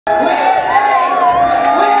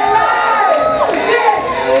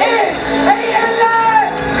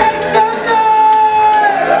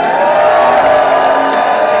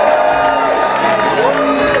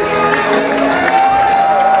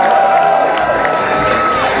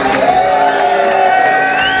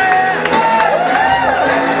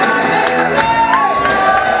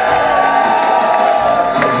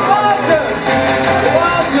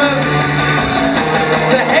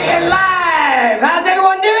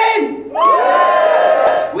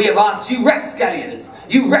You rapscallions,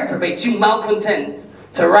 you reprobates, you malcontent,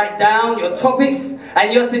 to write down your topics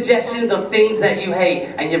and your suggestions of things that you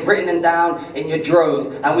hate, and you've written them down in your drawers,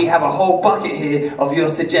 and we have a whole bucket here of your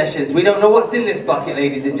suggestions. We don't know what's in this bucket,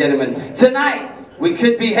 ladies and gentlemen. Tonight, we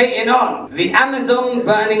could be hating on the Amazon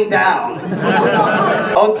burning down.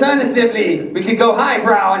 Alternatively, we could go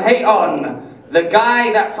highbrow and hate on the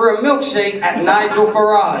guy that threw a milkshake at Nigel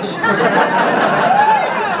Farage.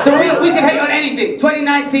 So we can hate on anything.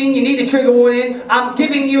 2019, you need a trigger warning. I'm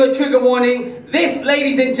giving you a trigger warning. This,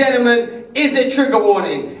 ladies and gentlemen, is a trigger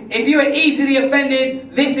warning. If you are easily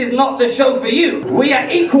offended, this is not the show for you. We are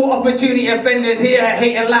equal opportunity offenders here at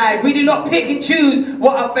Hate and Live. We do not pick and choose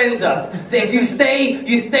what offends us. So if you stay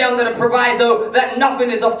under the proviso that nothing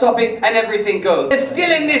is off topic and everything goes. The skill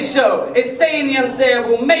in this show is saying the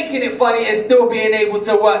unsayable, making it funny, and still being able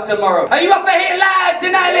to work tomorrow. Are you up for Hate and Live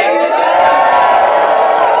tonight, ladies and gentlemen?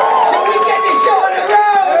 Shall we get this show on the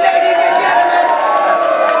road, ladies and gentlemen?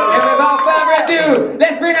 And without further ado,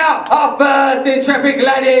 let's bring out our first intrepid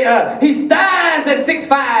gladiator. He stands at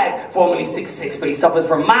 6'5", formerly 6'6", but he suffers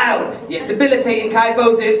from mild yet debilitating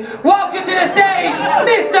kyphosis. Welcome to the stage,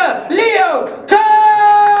 Mr. Leo Kearse!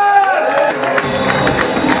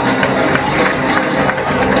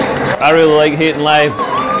 I really like Hate and Live.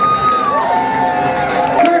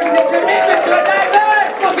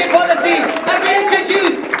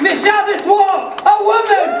 Michelle this war, a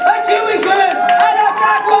woman, a Jewish woman, and a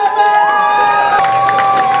black woman!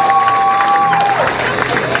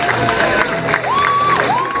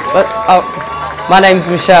 What's up? My name's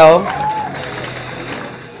Michelle.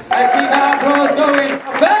 I keep our applause going. A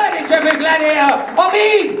third intrepid gladiator.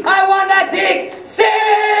 Omid, I want that dick. Sick!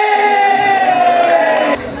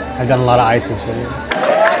 I've done a lot of ISIS videos. I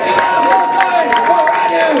keep our applause going for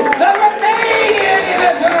Radu, the Romanian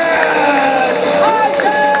immigrant.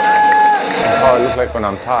 Oh, I look like when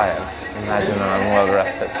I'm tired. Imagine when I'm well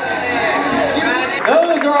rested.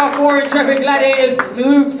 Those are our four intrepid gladiators.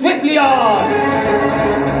 Move swiftly on.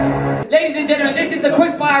 Ladies and gentlemen, this is the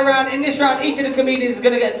quick fire round. In this round, each of the comedians is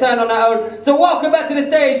going to get turned on their own. So welcome back to the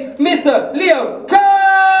stage, Mr. Leo Kearse!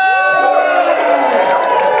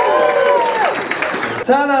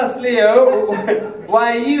 Tell us, Leo,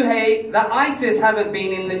 why you hate that ISIS haven't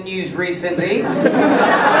been in the news recently.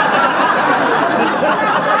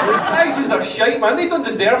 ISIS are shite, man. They don't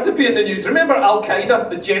deserve to be in the news. Remember Al-Qaeda,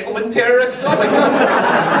 the gentleman terrorists? Oh my god.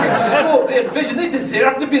 They had scope, they had vision, they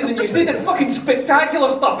deserve to be in the news. They did fucking spectacular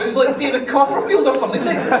stuff. It was like David Copperfield or something.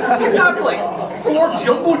 They kidnapped like 4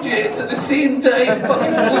 jumbo jets at the same time.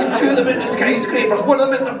 Fucking flew 2 of them into skyscrapers, 1 of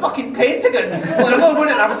them into the fucking Pentagon. Like another one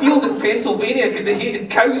in a field in Pennsylvania because they hated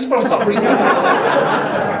cows for some reason.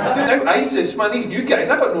 Dude, ISIS, man, these new guys,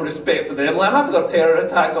 I got no respect for them. Like half of their terror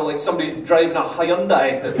attacks are like somebody driving a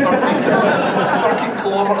Hyundai at 13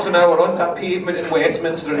 kilometres an hour onto a pavement in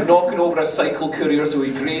Westminster and knocking over a cycle courier so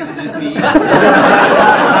he grazes his knee. More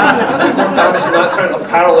damage than that trying to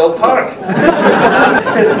parallel park.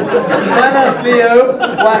 Tell us, Leo,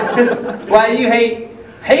 why you hate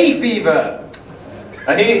hay fever.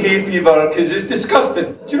 I hate hay fever because it's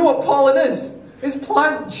disgusting. Do you know what pollen is? It's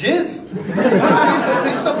plant jizz.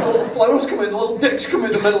 There's some little flowers come out, the little dicks come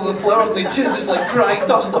out the middle of the flowers and they jizz is like dry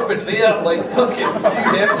dust up in the air, like fucking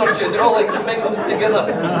Hefner jizz. It all like mingles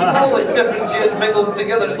together. All this different jizz mingles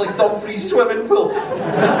together. It's like Dumfries swimming pool. It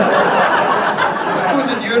goes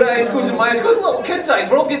in your eyes, goes in my eyes, goes in little kids' eyes.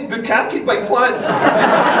 We're all getting bukkakied by plants.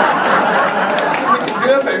 Nothing we can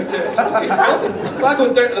do about it. It's fucking filthy. If I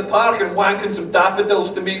go down to the park and wanking some daffodils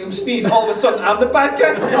to make them sneeze, all of a sudden I'm the bad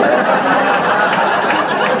guy.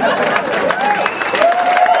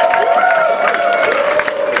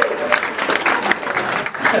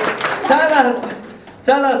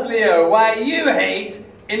 Tell us, Leo, why you hate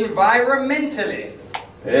environmentalists.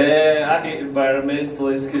 I hate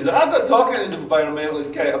environmentalists because I got talking to this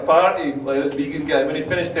environmentalist guy at a party, like this vegan guy. When he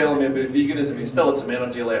finished telling me about veganism, he still had some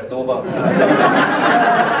energy left over. He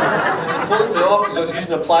told me off because I was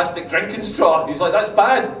using a plastic drinking straw. He's like, that's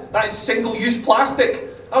bad. That is single-use plastic.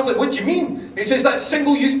 I was like, what do you mean? He says that's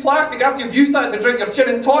single-use plastic. After you've used that to drink your gin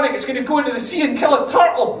and tonic, it's going to go into the sea and kill a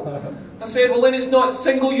turtle. I said, well then it's not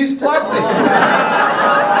single-use plastic.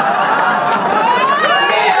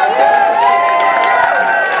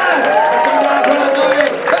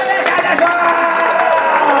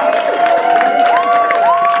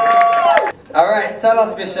 Alright, tell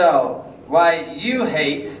us, Michelle, why you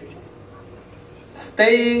hate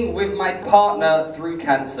staying with my partner through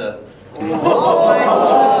cancer. Oh my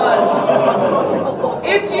God.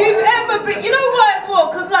 If you've ever been, you know why as well?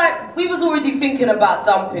 Because like, we was already thinking about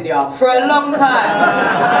dumping you for a long time. For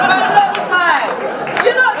a long time.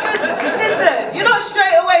 You're not just, listen, you're not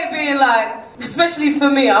straight away being like, especially for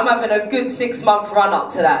me, I'm having a good 6 month run up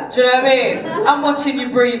to that. Do you know what I mean? I'm watching you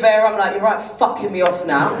breathe air, I'm like, you're right fucking me off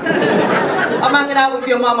now. I'm hanging out with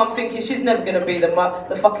your mum, I'm thinking she's never gonna be the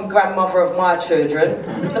fucking grandmother of my children.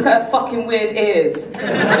 Look at her fucking weird ears. You know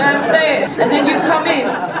what I'm saying? And then you come in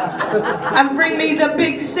and bring me the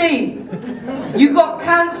big C. You got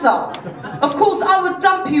cancer. Of course, I would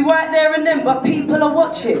dump you right there and then, but people are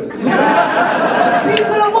watching. People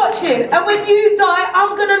are watching, and when you die,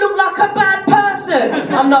 I'm gonna look like a bad person.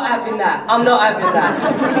 I'm not having that. I'm not having that.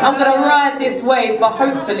 I'm gonna ride this wave for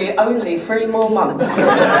hopefully only 3 more months.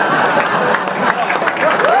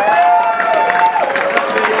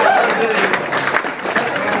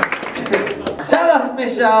 Tell us,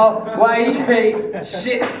 Michelle, why you hate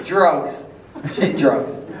shit drugs. Shit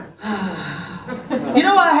drugs. You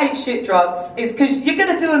know why I hate shit drugs? It's because you're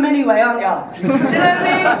going to do them anyway, aren't you? Do you know what I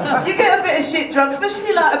mean? You get a bit of shit drugs,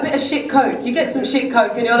 especially like a bit of shit coke. You get some shit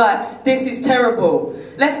coke and you're like, this is terrible.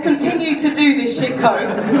 Let's continue to do this shit coke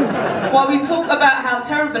while we talk about how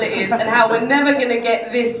terrible it is and how we're never going to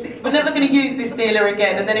get this, we're never going to use this dealer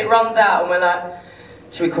again, and then it runs out and we're like,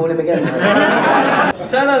 should we call him again?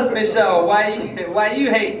 Tell us, Michelle, why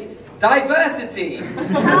you hate diversity.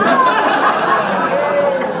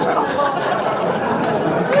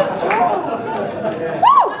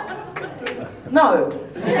 No.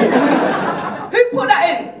 Who put that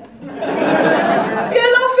in? Yeah,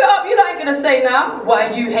 laugh it up. You ain't gonna say now why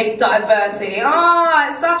you hate diversity. Ah,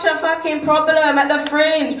 it's such a fucking problem at the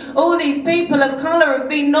Fringe. All these people of colour have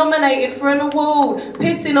been nominated for an award,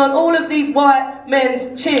 pissing on all of these white men's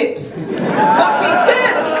chips. Fucking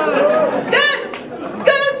good. Good.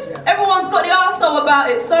 Good. Everyone's got the arsehole about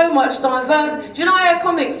it. So much diverse. Do you know how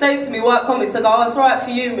comics say to me, white comics, they go, oh, it's alright for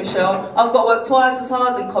you, Michelle. I've got to work twice as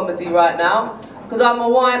hard in comedy right now because I'm a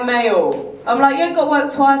white male. I'm like, you ain't got to work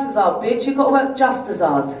twice as hard, bitch. You got to work just as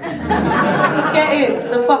hard. Get in.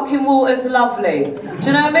 The fucking water's lovely. Do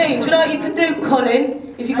you know what I mean? Do you know what you could do,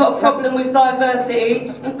 Colin, if you've got a problem with diversity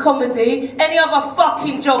in comedy? Any other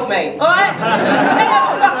fucking job, mate. Alright? Any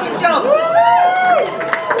other fucking job.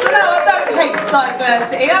 So no, I don't hate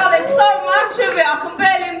diversity. Oh, there's so much of it, I can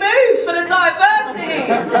barely move for the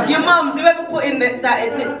diversity. Your mums, whoever put in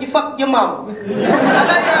that, you fuck your mum. I know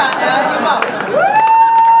you're right now, your mum.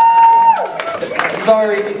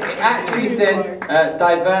 Sorry, it actually said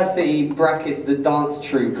diversity brackets the dance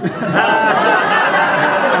troupe.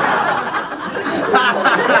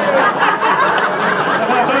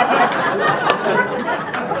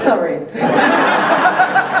 Sorry.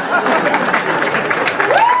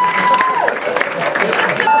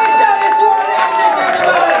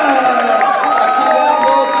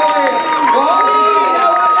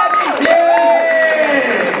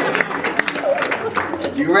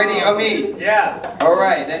 Yeah.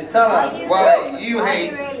 Alright, then tell us why you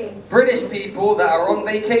hate British people that are on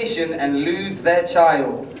vacation and lose their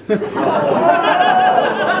child. I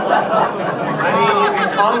mean, you can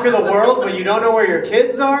conquer the world, but you don't know where your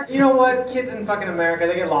kids are? You know what? Kids in fucking America,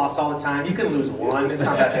 they get lost all the time. You can lose one. It's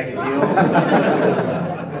not that big a deal.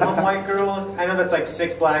 One white girl, I know that's like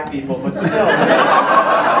 6 black people, but still.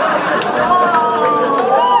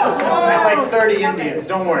 And like 30 Indians.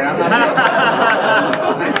 Don't worry, I'm not.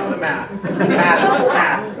 I know the math.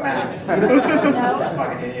 Maths.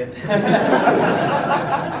 Fucking idiots.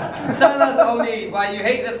 Tell us, Omid, why you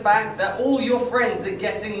hate the fact that all your friends are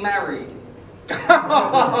getting married. Because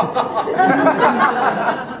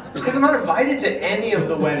I'm not invited to any of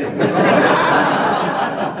the weddings.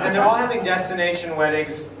 And they're all having destination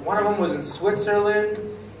weddings. One of them was in Switzerland.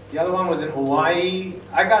 The other one was in Hawaii.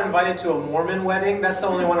 I got invited to a Mormon wedding. That's the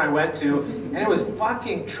only one I went to. And it was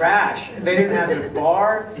fucking trash. They didn't have a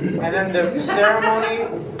bar. And then the ceremony,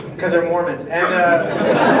 because they're Mormons. And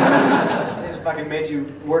they just fucking made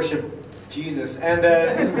you worship Jesus. And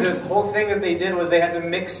the whole thing that they did was they had to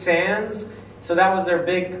mix sands. So that was their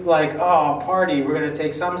big, like, oh, party. We're going to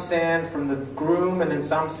take some sand from the groom and then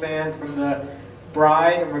some sand from the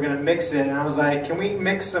bride, and we're going to mix it. And I was like, can we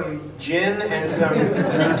mix some gin and some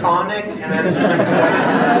tonic? And then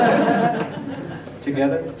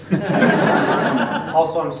together.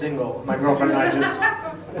 Also, I'm single. My girlfriend and I just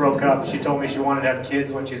broke up. She told me she wanted to have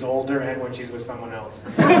kids when she's older and when she's with someone else.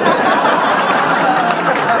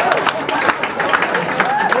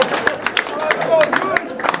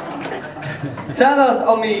 Tell us,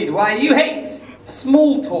 Omid, why you hate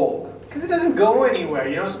small talk. Because it doesn't go anywhere.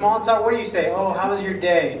 You know, small talk, what do you say? Oh, how was your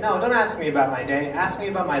day? No, don't ask me about my day. Ask me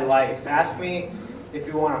about my life. Ask me if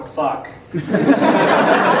you want to fuck. That's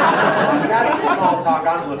the small talk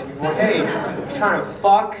I'm looking for. Hey, you trying to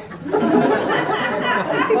fuck?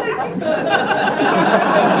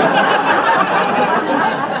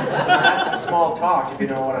 That's some small talk, if you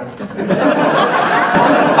know what I'm saying.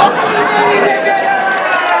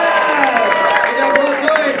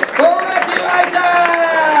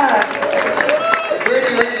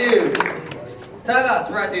 Tell us,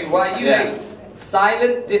 Radu, why you hate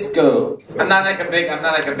silent disco. I'm not like a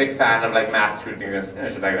big fan of like mass shootings and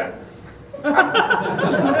shit like that.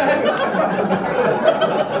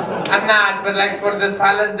 I'm not, but like for the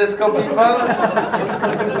silent disco people,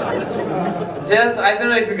 just, I don't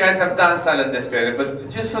know if you guys have done silent disco, but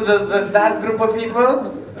just for that group of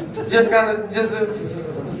people, just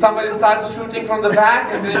somebody starts shooting from the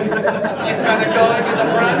back and then keep kind of going in the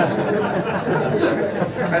front.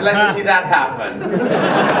 I'd like to see that happen.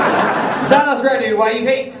 Tell us, Radu, why you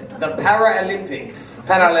hate the Paralympics.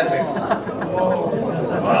 Paralympics.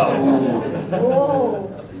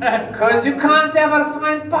 Because you can't ever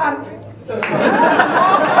find parking.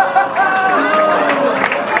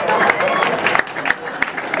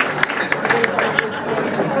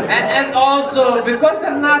 And also, because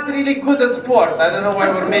they're not really good at sport, I don't know why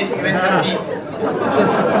we're making them compete.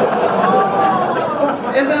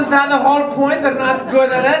 Isn't that the whole point? They're not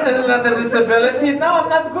good at it? Isn't that the disability? No, I'm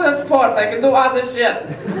not good at sport. I can do other shit.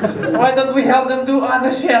 Why don't we help them do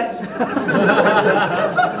other shit?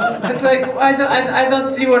 It's like, I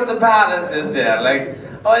don't see where the balance is there. Like,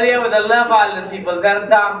 oh yeah, with the Love Island people, they're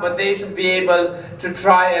dumb, but they should be able to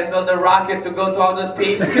try and build a rocket to go to outer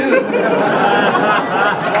space too.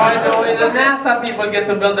 Why don't the NASA people get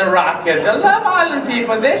to build a rocket? The Love Island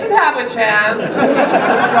people, they should have a chance to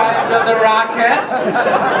try and build a rocket.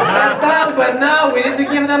 They're dumb, but no, we need to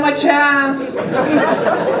give them a chance.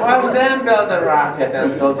 Watch them build a rocket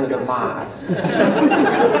and go to the Mars. They're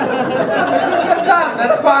dumb,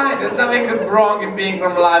 that's fine. There's nothing wrong in being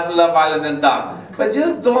from Love Island and dumb. But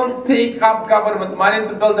just don't take up government money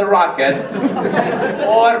to build a rocket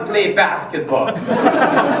or play basketball.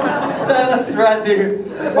 Tell us, Radu,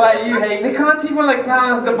 why you hate... They can't even like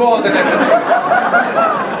balance the balls and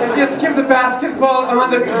everything. They just keep the basketball on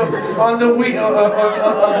the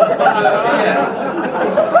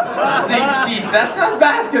seat. That's not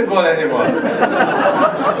basketball anymore.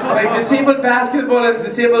 Like disabled basketball and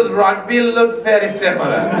disabled rugby looks very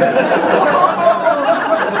similar.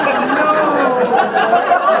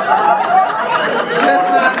 That's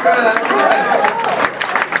not good, I'm sorry.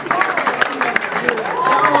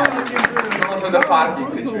 Also the parking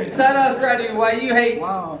situation. Tell us, Radu, why you hate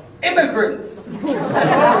immigrants.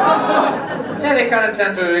 Yeah, they kind of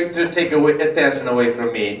tend to take attention away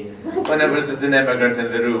from me. Whenever there's an immigrant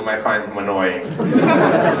in the room, I find him annoying.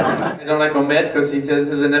 I don't like Omid because he says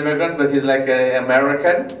he's an immigrant, but he's like an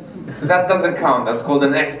American. That doesn't count, that's called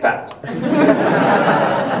an expat.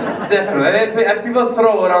 It's different. And people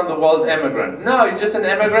throw around the word immigrant. No, you're just an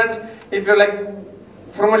immigrant if you're like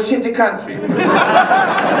from a shitty country. Not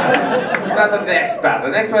an expat.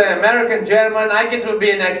 An expat, American, German, I get to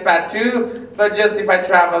be an expat too, but just if I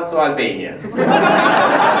travel to Albania.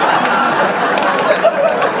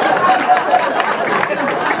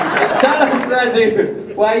 Tell us,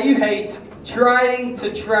 Radu, why you hate trying to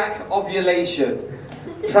track ovulation.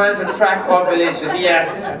 Trying to track ovulation,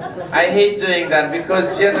 yes. I hate doing that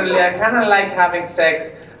because generally I kind of like having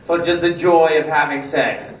sex for just the joy of having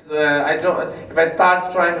sex. If I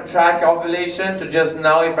start trying to track ovulation to just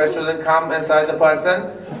know if I shouldn't come inside the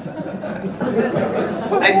person,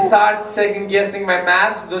 I start second guessing my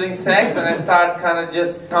maths during sex and I start kind of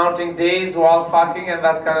just counting days while fucking, and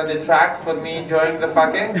that kind of detracts for me enjoying the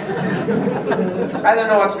fucking. I don't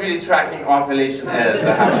know what really tracking ovulation is.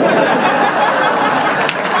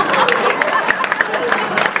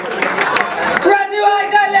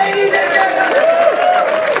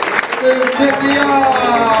 Ladies and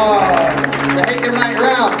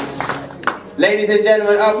gentlemen, ladies and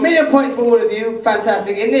gentlemen, a million points for all of you.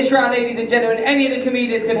 Fantastic. In this round, ladies and gentlemen, any of the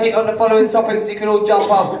comedians can hate on the following topics. You can all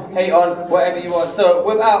jump up, hate on whatever you want. So,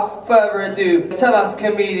 without further ado, tell us,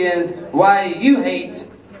 comedians, why you hate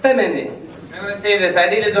feminists. I'm going to say this. I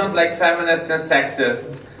really don't like feminists and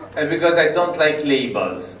sexists. because I don't like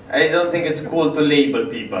labels. I don't think it's cool to label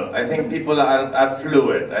people. I think people are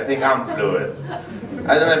fluid. I think I'm fluid.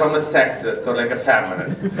 I don't know if I'm a sexist or like a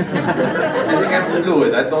feminist. I think I'm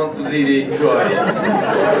fluid. I don't really enjoy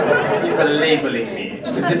people labeling me.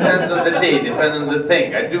 It depends on the day, depends on the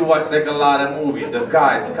thing. I do watch like a lot of movies of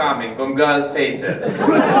guys coming on girls' faces.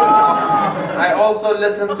 I also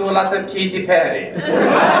listen to a lot of Katy Perry.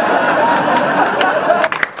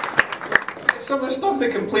 Some of the stuff they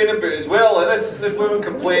complain about as well. Like this woman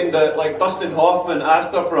complained that like Dustin Hoffman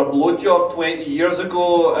asked her for a blowjob 20 years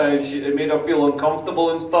ago and it made her feel uncomfortable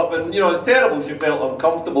and stuff. And you know, it's terrible she felt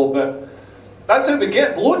uncomfortable, but that's how we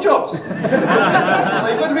get blowjobs.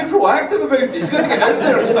 Like, you've got to be proactive about it. You've got to get out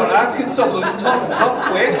there and start asking some of those tough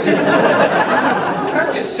questions. You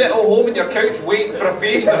can't just sit at home on your couch waiting for a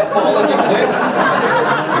face to fall on your lip.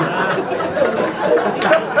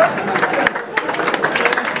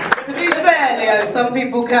 Leo, some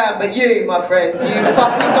people can, but you, my friend, you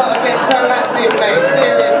fucking got to get proactive, mate,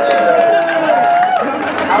 seriously.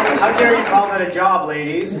 How dare you call that a job,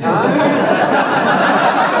 ladies? Huh?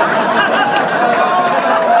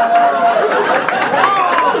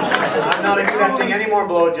 I'm not accepting any more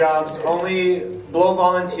blowjobs, only blow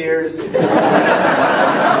volunteers, blow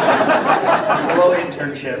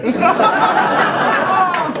internships.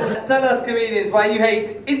 Tell us, comedians, why you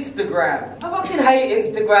hate Instagram. I fucking hate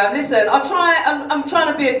Instagram. Listen, I'm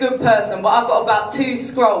trying to be a good person, but I've got about 2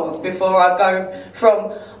 scrolls before I go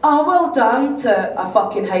from, oh, well done, to I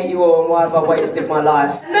fucking hate you all and why have I wasted my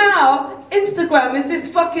life. Now, Instagram is this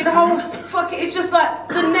fucking it's just like,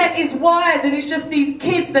 the net is wide and it's just these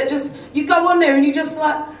kids that just, you go on there and you just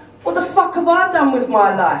like, what the fuck have I done with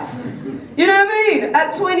my life? You know what I mean?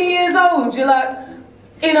 At 20 years old, you're like,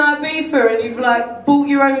 in Ibiza and you've like bought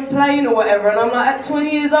your own plane or whatever, and I'm like, at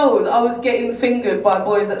 20 years old I was getting fingered by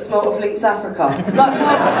boys that smelt of Lynx Africa. Like,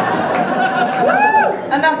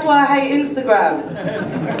 and that's why I hate Instagram.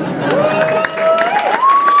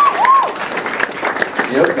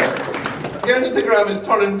 Yeah, Instagram is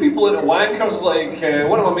turning people into wankers. Like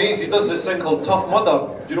one of my mates, he does this thing called Tough Mudder.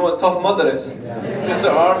 Do you know what Tough Mudder is? Yeah. Just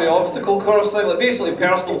an army obstacle course thing. Like basically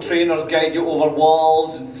personal trainers guide you over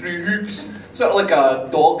walls and through hoops. Sort of like a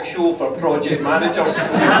dog show for project managers.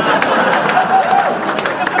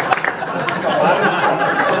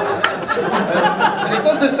 And he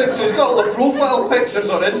does this thing, so he's got all the profile pictures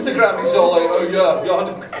on Instagram. He's all like, oh yeah, I had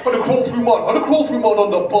to crawl through mud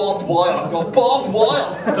under barbed wire. Barbed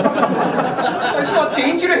wire? It's not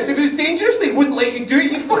dangerous. If it was dangerous, they wouldn't let you do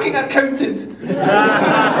it, you fucking accountant. You're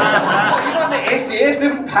not in the SAS, they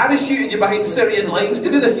haven't parachuted you behind Syrian lines to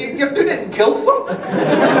do this. You're doing it in Guildford.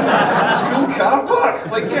 School car park.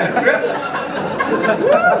 Like, get a grip.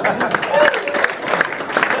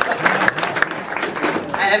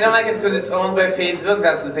 I don't like it because it's owned by Facebook.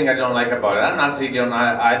 That's the thing I don't like about it. I'm not really on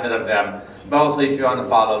either of them. But also, if you want to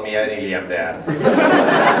follow me, I really am there.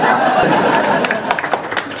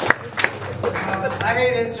 I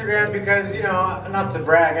hate Instagram because, you know, not to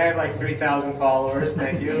brag, I have like 3,000 followers,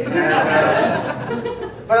 thank you.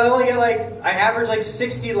 And, but I only get like, I average like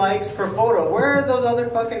 60 likes per photo. Where are those other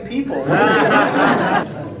fucking people?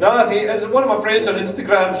 No, as one of my friends on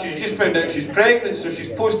Instagram, she's just found out she's pregnant, so she's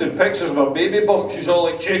posting pictures of her baby bump. She's all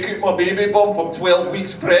like, check out my baby bump, I'm 12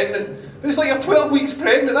 weeks pregnant. But it's like, you're 12 weeks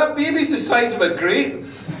pregnant, that baby's the size of a grape.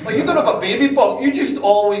 Like, you don't have a baby bump, you just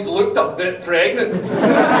always looked a bit pregnant.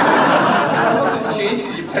 Nothing's changed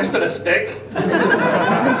because you pissed on a stick.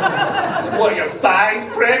 What, your thighs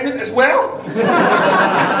pregnant as well?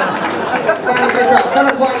 Tell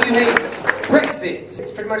us why you hate Brexit.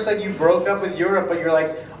 It's pretty much like you broke up with Europe, but you're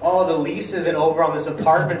like, oh, the lease isn't over on this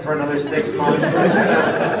apartment for another 6 months. We're just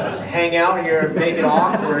gonna hang out here and make it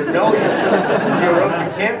awkward. No, Europe,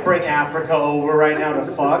 you can't bring Africa over right now to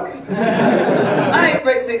fuck. I hate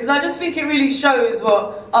Brexit because I just think it really shows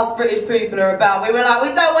what us British people are about. We were like,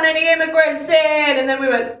 we don't want any immigrants in, and then we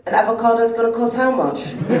went, an avocado's gonna cost how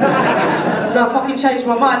much? No, I fucking changed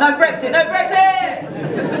my mind. No Brexit, no Brexit!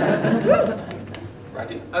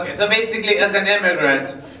 Okay, so basically, as an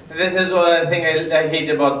immigrant, this is the thing I hate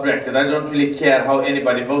about Brexit. I don't really care how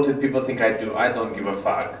anybody voted. People think I do. I don't give a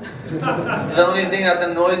fuck. The only thing that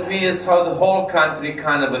annoys me is how the whole country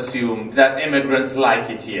kind of assumed that immigrants like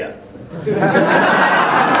it here.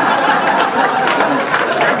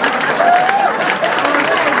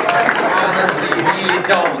 Honestly, you really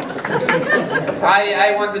don't.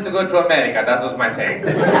 I wanted to go to America, that was my thing.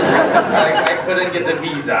 I couldn't get a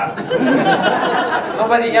visa.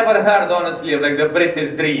 Nobody ever heard, honestly, of like the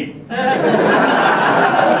British dream. That's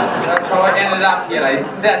how I ended up here. I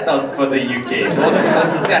settled for the UK. Most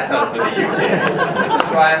people settle for the UK.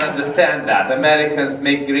 Try and understand that. Americans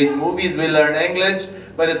make great movies, we learn English,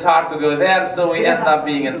 but it's hard to go there, so we end up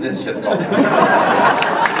being in this shithole.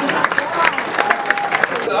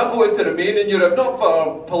 I voted to remain in Europe, not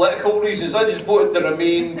for political reasons, I just voted to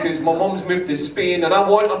remain because my mum's moved to Spain and I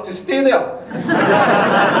want her to stay there.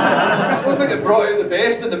 I don't think it brought out the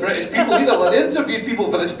best in the British people either. Like, I interviewed people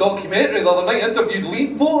for this documentary the other night, I interviewed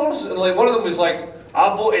Leave voters, and like one of them was like,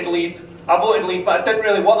 I voted Leave, but I didn't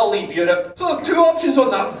really want to leave Europe. So there's two options on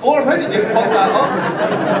that form, how did you fuck that up?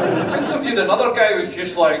 I interviewed another guy who was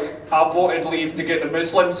just like, I voted Leave to get the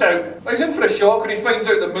Muslims out. He's in for a shock when he finds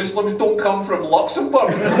out that Muslims don't come from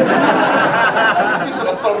Luxembourg. Just had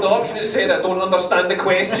a third option that said, I don't understand the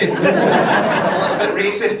question. A little bit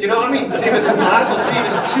racist, you know what I mean? Save us some hassle, save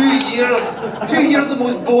us 2 years the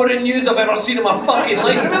most boring news I've ever seen in my fucking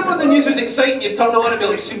life. Remember when the news was exciting, you turn on and it'd be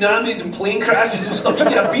like tsunamis and plane crashes and stuff, you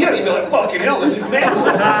get a beer and you'd be like, fucking hell, this is mental.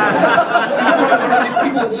 You turn on and these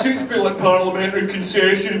people in suits be like, parliamentary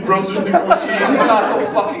concession, Brussels negotiations, I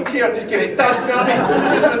don't fucking care. Just get it done, you know what I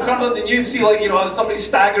mean? Just when I turn on the news, see like, you know, somebody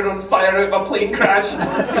staggered on fire out of a plane crash,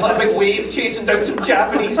 just like a big wave chasing down some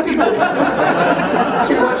Japanese people. Too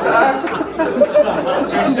much to ask.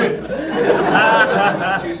 Too soon.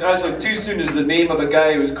 Actually, too soon is the name of a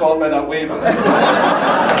guy who was caught by that wave. Round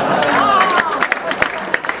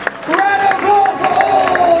of applause for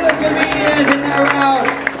all the comedians in that round.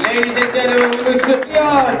 Ladies and gentlemen, we move swiftly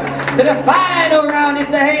on to the final round.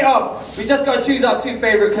 It's the hate-off. We just got to choose our two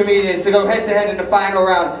favourite comedians to go head-to-head in the final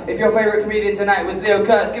round. If your favourite comedian tonight was Leo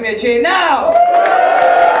Kearse, give me a cheer now!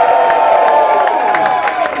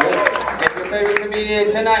 If your favourite comedian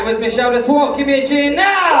tonight was Michelle the Swart, give me a cheer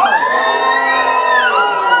now!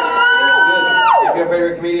 If your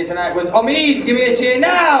favourite comedian tonight was Omid, give me a cheer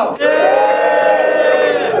now!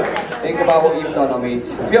 Think about what you've done, Omid.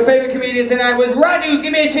 If your favourite comedian tonight was Radu,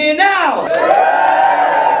 give me a cheer now!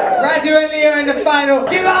 Radu and Leo in the final.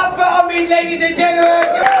 Give it up for Omid, ladies and gentlemen!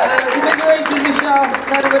 Congratulations, Michelle.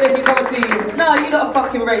 Glad that they can come and see you. No, you're not a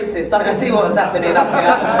fucking racist. I can see what's happening up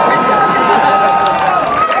here.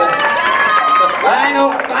 Final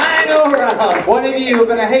round. One of you are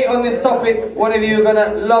going to hate on this topic, one of you are going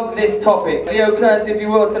to love this topic. Leo Kearse, if you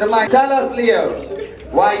will, to the mic. Tell us, Leo,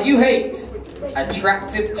 why you hate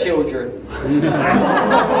attractive children.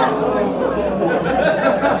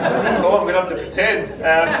 Oh, I'm going to have to pretend.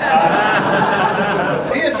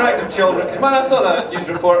 Hate attractive children, because man, I saw that news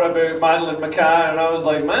report about Madeleine McCann and I was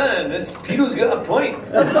like, man, this pedo's got a point.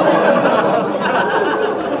 I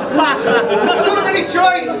don't have any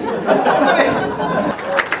choice.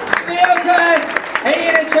 Leo Kearse,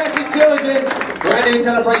 hating attractive children. Ready,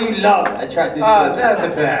 tell us why you love attractive children. Oh, they're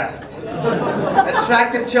the best.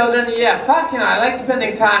 Attractive children, yeah, fucking I like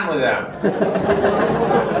spending time with them.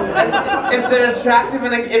 If they're attractive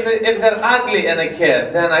and if they're ugly in a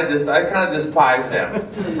kid, then I kind of despise them.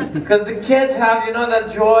 Because the kids have, you know, that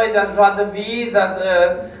joy, that joie de vivre,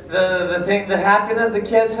 that the happiness the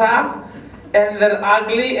kids have. And they're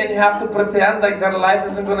ugly and you have to pretend like their life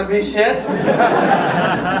isn't going to be shit.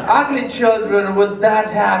 Ugly children with that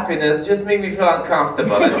happiness just make me feel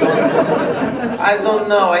uncomfortable. I don't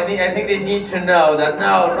know. I think they need to know that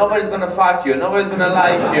no, nobody's going to fuck you. Nobody's going to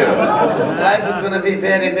like you. Life is going to be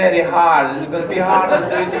very, very hard. It's going to be harder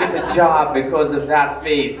for you to get a job because of that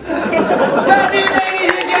face. Thank you,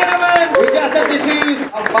 ladies and gentlemen. We just have to choose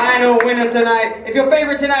a final winner tonight. If your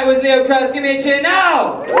favourite tonight was Leo Kearse, give me a cheer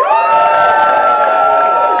now.